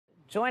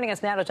Joining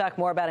us now to talk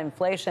more about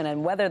inflation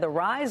and whether the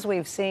rise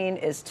we've seen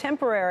is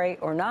temporary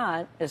or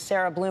not is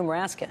Sarah Bloom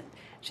Raskin.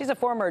 She's a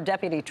former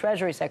Deputy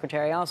Treasury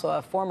Secretary, also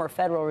a former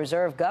Federal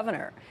Reserve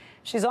Governor.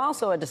 She's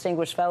also a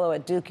distinguished fellow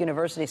at Duke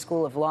University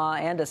School of Law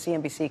and a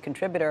CNBC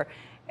contributor.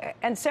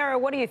 And Sarah,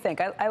 what do you think?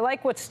 I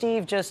like what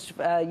Steve just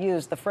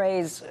used, the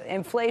phrase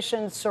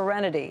inflation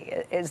serenity.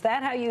 Is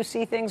that how you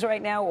see things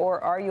right now, or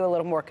are you a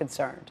little more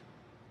concerned?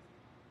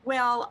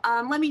 Well,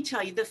 let me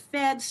tell you, the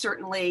Fed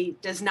certainly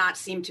does not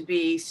seem to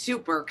be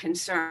super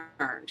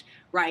concerned,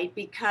 right?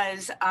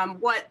 Because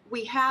what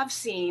we have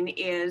seen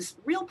is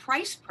real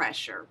price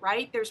pressure,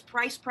 right? There's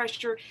price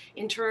pressure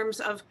in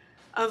terms of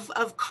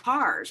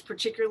cars,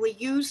 particularly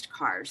used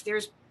cars.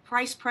 There's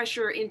price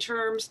pressure in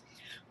terms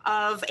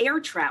of air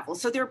travel.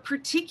 So there are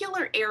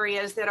particular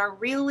areas that are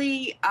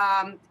really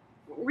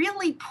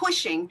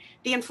pushing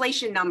the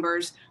inflation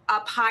numbers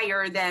up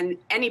higher than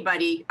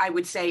anybody, I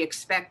would say,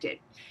 expected.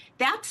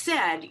 That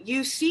said,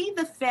 you see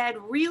the Fed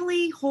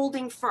really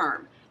holding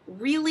firm,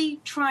 really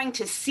trying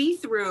to see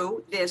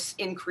through this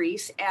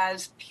increase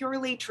as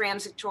purely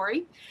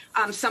transitory.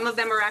 Some of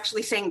them are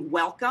actually saying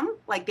welcome,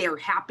 like they're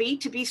happy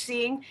to be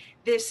seeing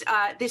this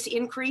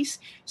increase.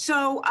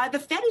 So the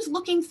Fed is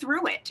looking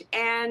through it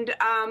and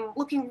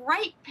looking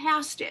right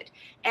past it.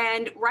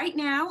 And right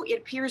now, it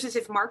appears as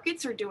if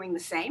markets are doing the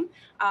same.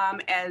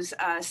 As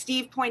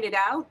Steve pointed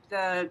out,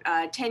 the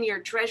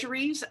 10-year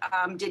treasuries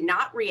did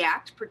not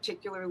react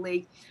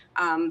particularly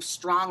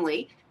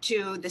strongly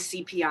to the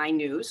CPI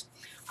news.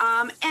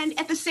 And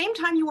at the same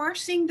time, you are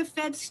seeing the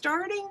Fed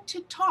starting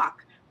to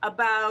talk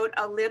about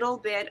a little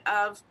bit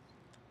of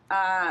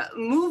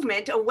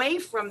movement away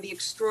from the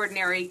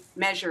extraordinary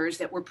measures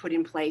that were put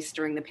in place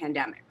during the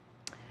pandemic.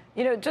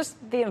 You know, just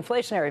the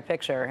inflationary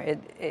picture,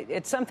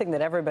 it's something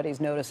that everybody's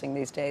noticing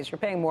these days. You're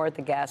paying more at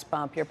the gas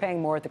pump. You're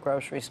paying more at the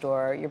grocery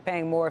store. You're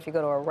paying more if you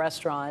go to a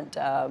restaurant.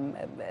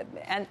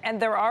 And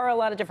there are a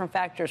lot of different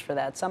factors for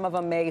that. Some of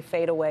them may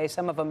fade away.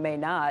 Some of them may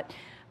not.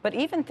 But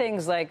even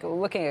things like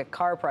looking at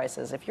car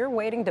prices, if you're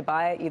waiting to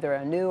buy either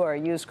a new or a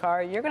used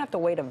car, you're going to have to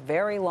wait a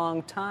very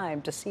long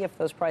time to see if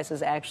those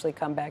prices actually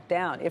come back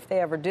down, if they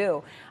ever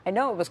do. I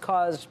know it was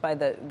caused by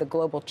the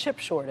global chip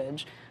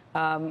shortage.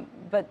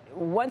 But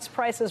once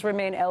prices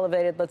remain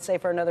elevated, let's say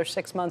for another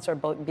 6 months or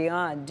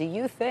beyond, do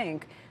you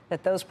think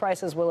that those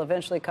prices will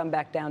eventually come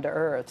back down to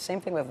earth? Same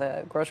thing with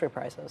the grocery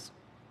prices.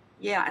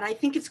 Yeah, and I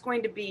think it's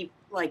going to be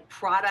like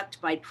product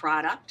by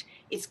product.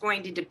 It's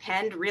going to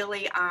depend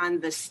really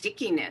on the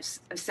stickiness,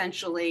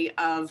 essentially,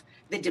 of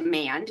the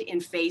demand in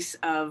face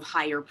of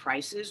higher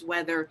prices,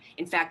 whether,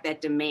 in fact,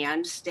 that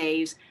demand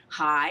stays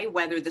high,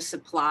 whether the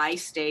supply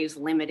stays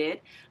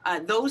limited.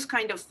 Those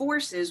kind of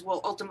forces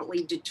will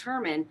ultimately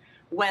determine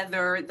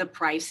whether the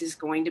price is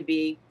going to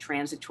be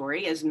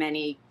transitory, as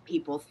many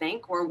people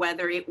think, or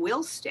whether it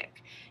will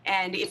stick.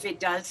 And if it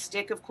does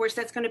stick, of course,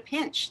 that's going to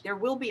pinch. There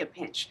will be a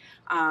pinch.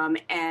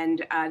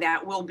 And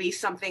that will be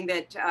something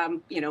that,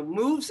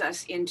 moves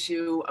us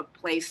into a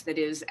place that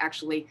is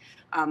actually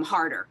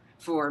harder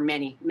for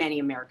many, many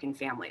American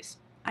families.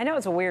 I know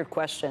it's a weird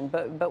question,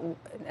 but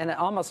and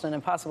almost an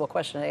impossible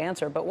question to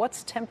answer, but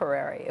what's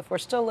temporary? If we're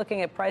still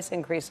looking at price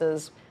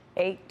increases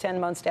 8-10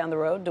 months down the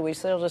road, do we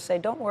still just say,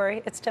 don't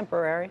worry, it's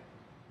temporary?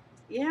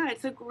 Yeah,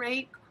 it's a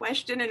great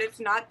question, and it's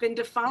not been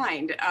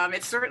defined.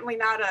 It's certainly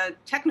not a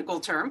technical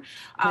term.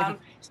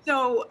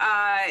 So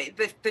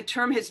the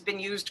term has been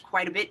used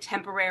quite a bit: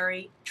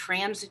 temporary,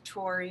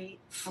 transitory,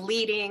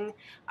 fleeting.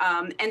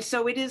 And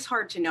so it is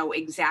hard to know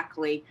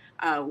exactly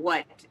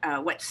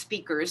what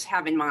speakers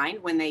have in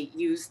mind when they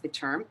use the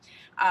term.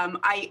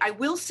 I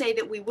will say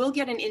that we will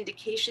get an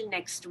indication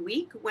next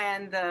week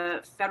when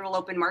the Federal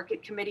Open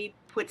Market Committee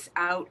puts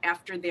out,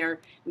 after their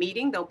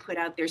meeting, they'll put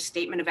out their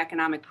statement of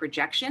economic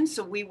projections.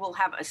 So we will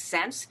have a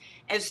sense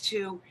as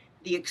to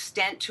the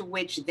extent to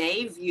which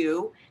they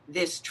view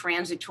this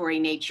transitory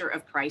nature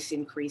of price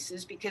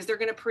increases, because they're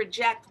going to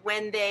project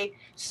when they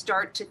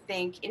start to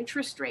think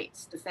interest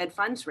rates, the Fed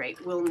funds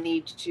rate, will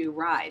need to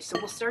rise. So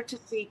we'll start to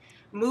see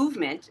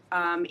movement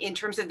in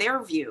terms of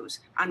their views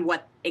on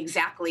what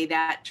exactly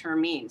that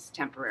term means,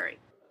 temporary.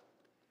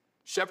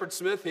 Shepard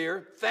Smith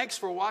here. Thanks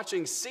for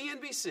watching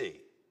CNBC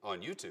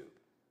on YouTube.